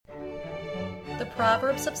The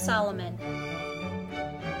Proverbs of Solomon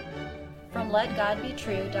from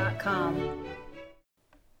LetGodBetrue.com.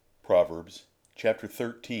 Proverbs chapter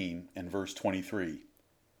 13 and verse 23.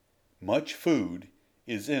 Much food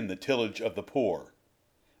is in the tillage of the poor,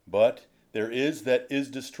 but there is that is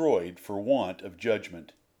destroyed for want of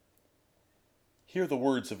judgment. Hear the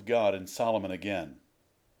words of God in Solomon again.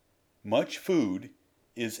 Much food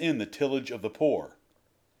is in the tillage of the poor,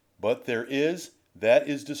 but there is that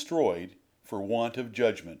is destroyed for want of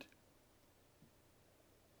judgment.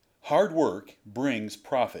 Hard work brings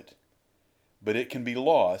profit, but it can be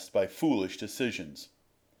lost by foolish decisions.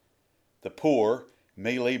 The poor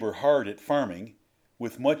may labor hard at farming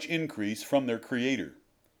with much increase from their Creator.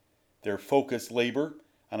 Their focused labor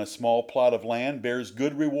on a small plot of land bears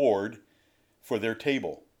good reward for their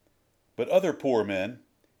table. But other poor men,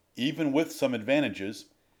 even with some advantages,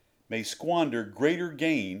 may squander greater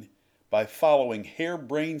gain by following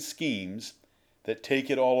harebrained schemes that take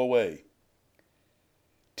it all away.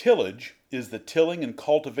 Tillage is the tilling and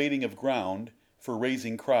cultivating of ground for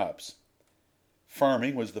raising crops.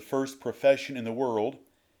 Farming was the first profession in the world,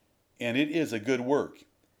 and it is a good work.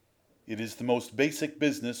 It is the most basic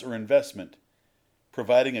business or investment,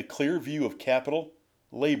 providing a clear view of capital,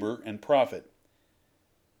 labor, and profit.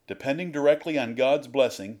 Depending directly on God's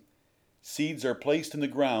blessing, seeds are placed in the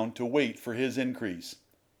ground to wait for His increase.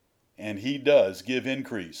 And He does give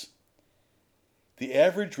increase. The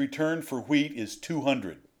average return for wheat is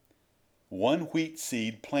 200. One wheat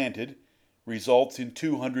seed planted results in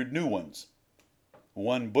 200 new ones.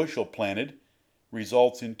 One bushel planted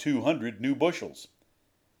results in 200 new bushels.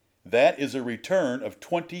 That is a return of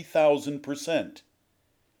 20,000%.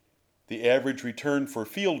 The average return for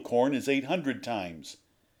field corn is 800 times,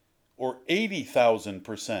 or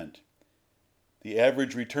 80,000%. The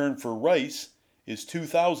average return for rice is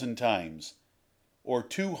 2,000 times, or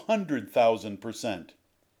 200,000%.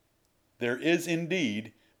 There is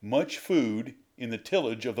indeed much food in the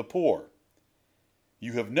tillage of the poor.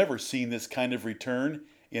 You have never seen this kind of return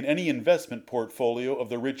in any investment portfolio of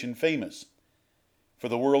the rich and famous, for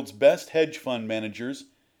the world's best hedge fund managers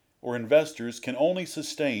or investors can only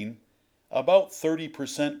sustain about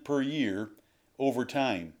 30% per year over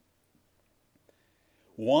time.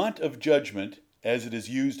 Want of judgment, as it is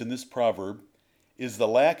used in this proverb, is the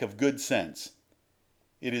lack of good sense.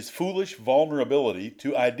 It is foolish vulnerability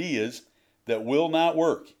to ideas that will not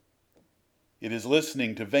work. It is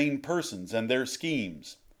listening to vain persons and their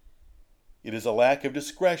schemes. It is a lack of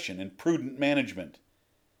discretion and prudent management.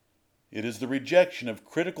 It is the rejection of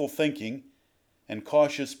critical thinking and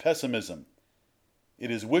cautious pessimism.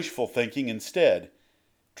 It is wishful thinking instead,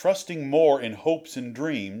 trusting more in hopes and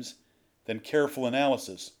dreams than careful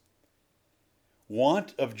analysis.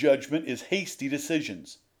 Want of judgment is hasty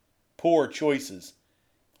decisions, poor choices,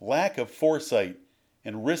 lack of foresight,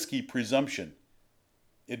 and risky presumption.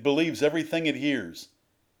 It believes everything it hears.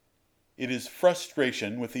 It is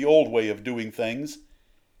frustration with the old way of doing things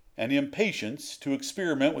and impatience to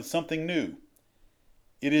experiment with something new.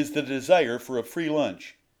 It is the desire for a free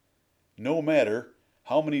lunch. No matter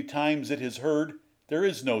how many times it has heard, there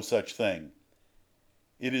is no such thing.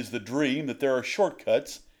 It is the dream that there are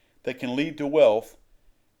shortcuts that can lead to wealth,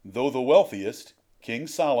 though the wealthiest, King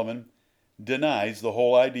Solomon, denies the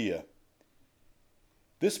whole idea.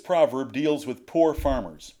 This proverb deals with poor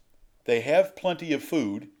farmers. They have plenty of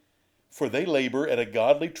food, for they labor at a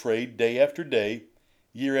godly trade day after day,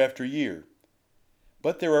 year after year.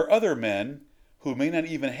 But there are other men who may not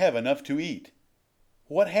even have enough to eat.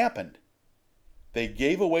 What happened? They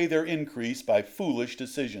gave away their increase by foolish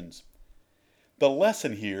decisions. The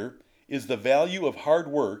lesson here is the value of hard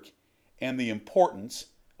work and the importance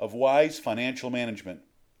of wise financial management.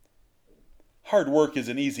 Hard work is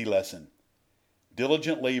an easy lesson.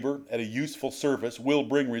 Diligent labor at a useful service will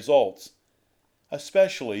bring results,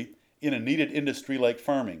 especially in a needed industry like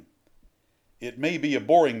farming. It may be a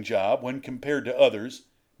boring job when compared to others,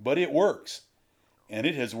 but it works, and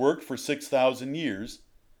it has worked for 6,000 years,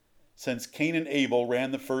 since Cain and Abel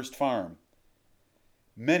ran the first farm.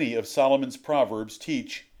 Many of Solomon's proverbs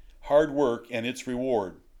teach hard work and its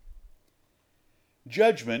reward.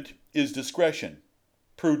 Judgment is discretion,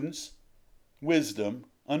 prudence, wisdom,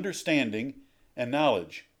 understanding, and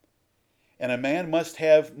knowledge. And a man must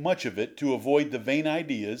have much of it to avoid the vain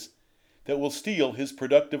ideas that will steal his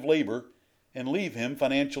productive labor and leave him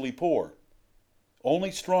financially poor.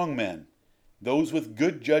 Only strong men, those with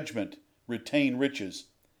good judgment, retain riches.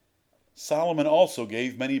 Solomon also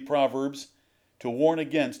gave many proverbs to warn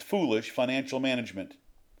against foolish financial management.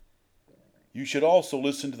 You should also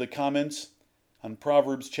listen to the comments on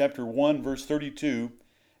Proverbs chapter 1, verse 32,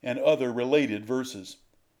 and other related verses.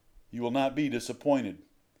 You will not be disappointed.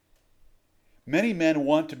 Many men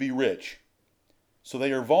want to be rich, so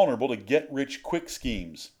they are vulnerable to get-rich-quick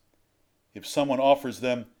schemes. If someone offers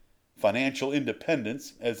them financial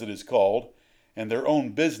independence, as it is called, and their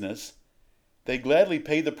own business, they gladly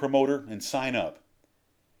pay the promoter and sign up.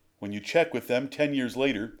 When you check with them 10 years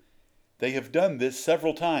later, they have done this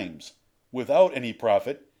several times, without any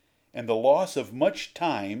profit, and the loss of much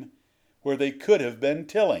time where they could have been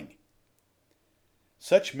tilling.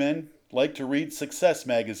 Such men like to read success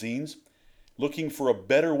magazines, looking for a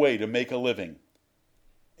better way to make a living.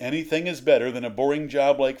 Anything is better than a boring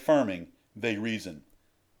job like farming, they reason.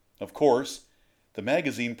 Of course, the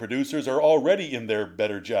magazine producers are already in their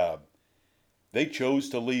better job. They chose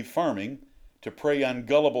to leave farming to prey on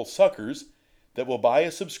gullible suckers that will buy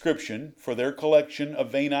a subscription for their collection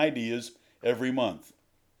of vain ideas every month.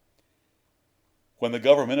 When the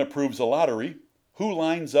government approves a lottery, who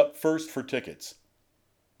lines up first for tickets?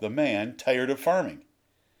 The man tired of farming.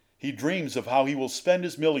 He dreams of how he will spend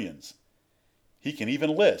his millions. He can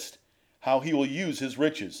even list how he will use his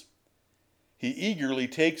riches. He eagerly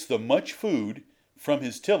takes the much food from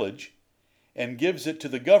his tillage and gives it to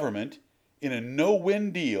the government in a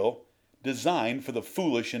no-win deal designed for the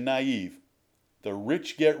foolish and naive. The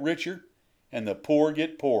rich get richer and the poor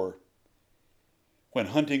get poorer. When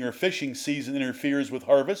hunting or fishing season interferes with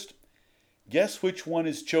harvest, guess which one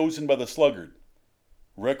is chosen by the sluggard?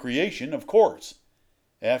 Recreation, of course.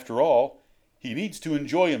 After all, he needs to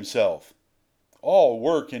enjoy himself. All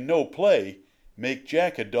work and no play make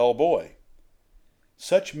Jack a dull boy.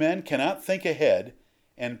 Such men cannot think ahead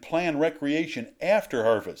and plan recreation after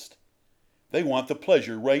harvest. They want the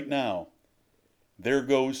pleasure right now. There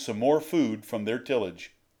goes some more food from their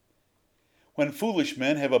tillage. When foolish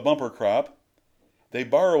men have a bumper crop, they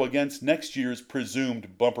borrow against next year's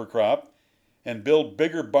presumed bumper crop and build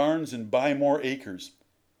bigger barns and buy more acres.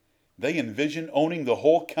 They envision owning the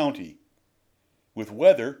whole county. With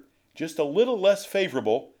weather just a little less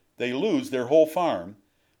favorable, they lose their whole farm,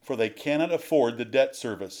 for they cannot afford the debt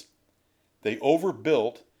service. They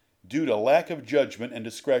overbuilt due to lack of judgment and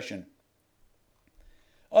discretion.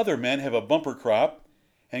 Other men have a bumper crop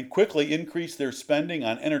and quickly increase their spending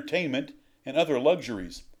on entertainment and other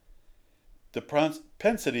luxuries. The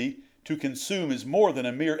propensity to consume is more than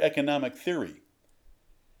a mere economic theory.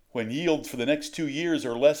 When yields for the next 2 years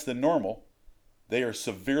are less than normal, they are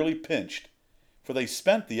severely pinched, for they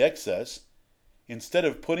spent the excess instead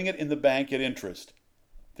of putting it in the bank at interest.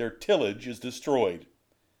 Their tillage is destroyed.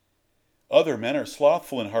 Other men are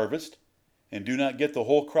slothful in harvest and do not get the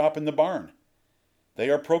whole crop in the barn. They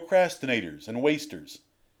are procrastinators and wasters.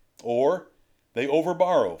 Or they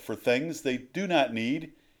overborrow for things they do not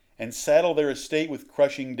need and saddle their estate with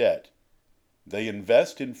crushing debt. They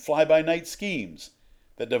invest in fly-by-night schemes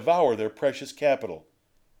that devour their precious capital.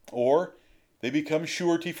 Or they become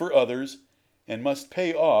surety for others and must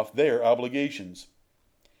pay off their obligations.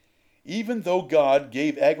 Even though God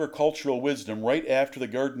gave agricultural wisdom right after the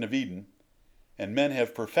Garden of Eden, and men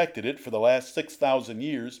have perfected it for the last 6,000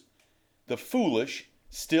 years, the foolish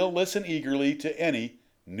still listen eagerly to any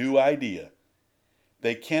new idea.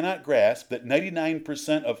 They cannot grasp that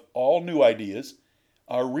 99% of all new ideas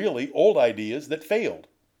are really old ideas that failed.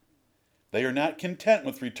 They are not content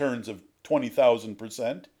with returns of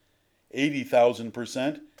 20,000%,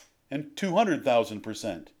 80,000%, and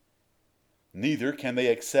 200,000%. Neither can they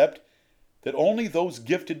accept that only those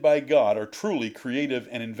gifted by God are truly creative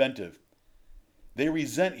and inventive. They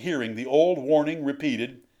resent hearing the old warning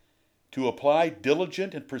repeated to apply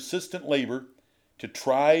diligent and persistent labor to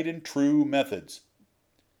tried and true methods.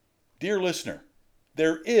 Dear listener,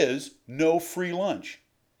 there is no free lunch.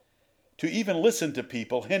 To even listen to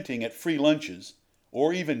people hinting at free lunches,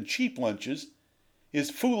 or even cheap lunches, is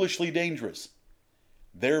foolishly dangerous.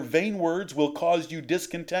 Their vain words will cause you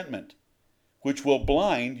discontentment, which will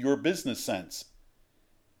blind your business sense.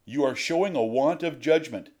 You are showing a want of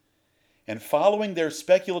judgment, and following their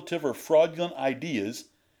speculative or fraudulent ideas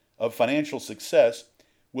of financial success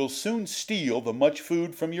will soon steal the much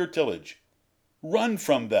food from your tillage. Run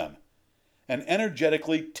from them, and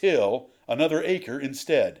energetically till another acre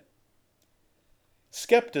instead.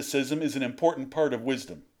 Skepticism is an important part of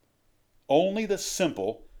wisdom. Only the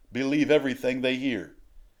simple believe everything they hear.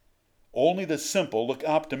 Only the simple look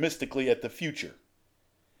optimistically at the future.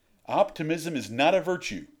 Optimism is not a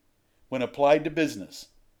virtue when applied to business.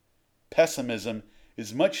 Pessimism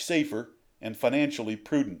is much safer and financially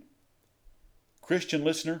prudent. Christian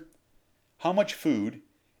listener, how much food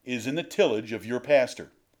is in the tillage of your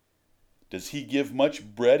pastor? Does he give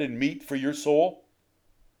much bread and meat for your soul?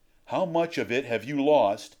 How much of it have you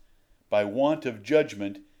lost by want of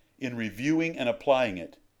judgment in reviewing and applying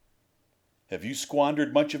it? Have you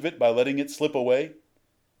squandered much of it by letting it slip away?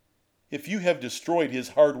 If you have destroyed his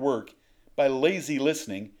hard work by lazy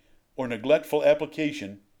listening or neglectful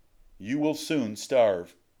application, you will soon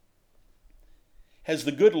starve. Has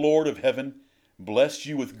the good Lord of heaven blessed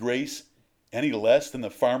you with grace any less than the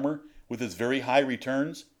farmer with his very high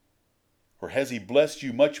returns? Or has he blessed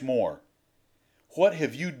you much more? What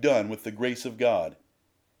have you done with the grace of God?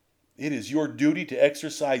 It is your duty to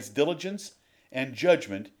exercise diligence and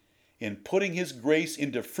judgment in putting his grace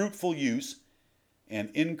into fruitful use and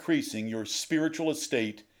increasing your spiritual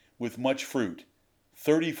estate with much fruit,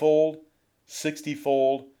 30-fold,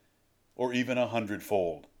 60-fold, or even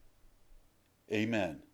 100-fold. Amen.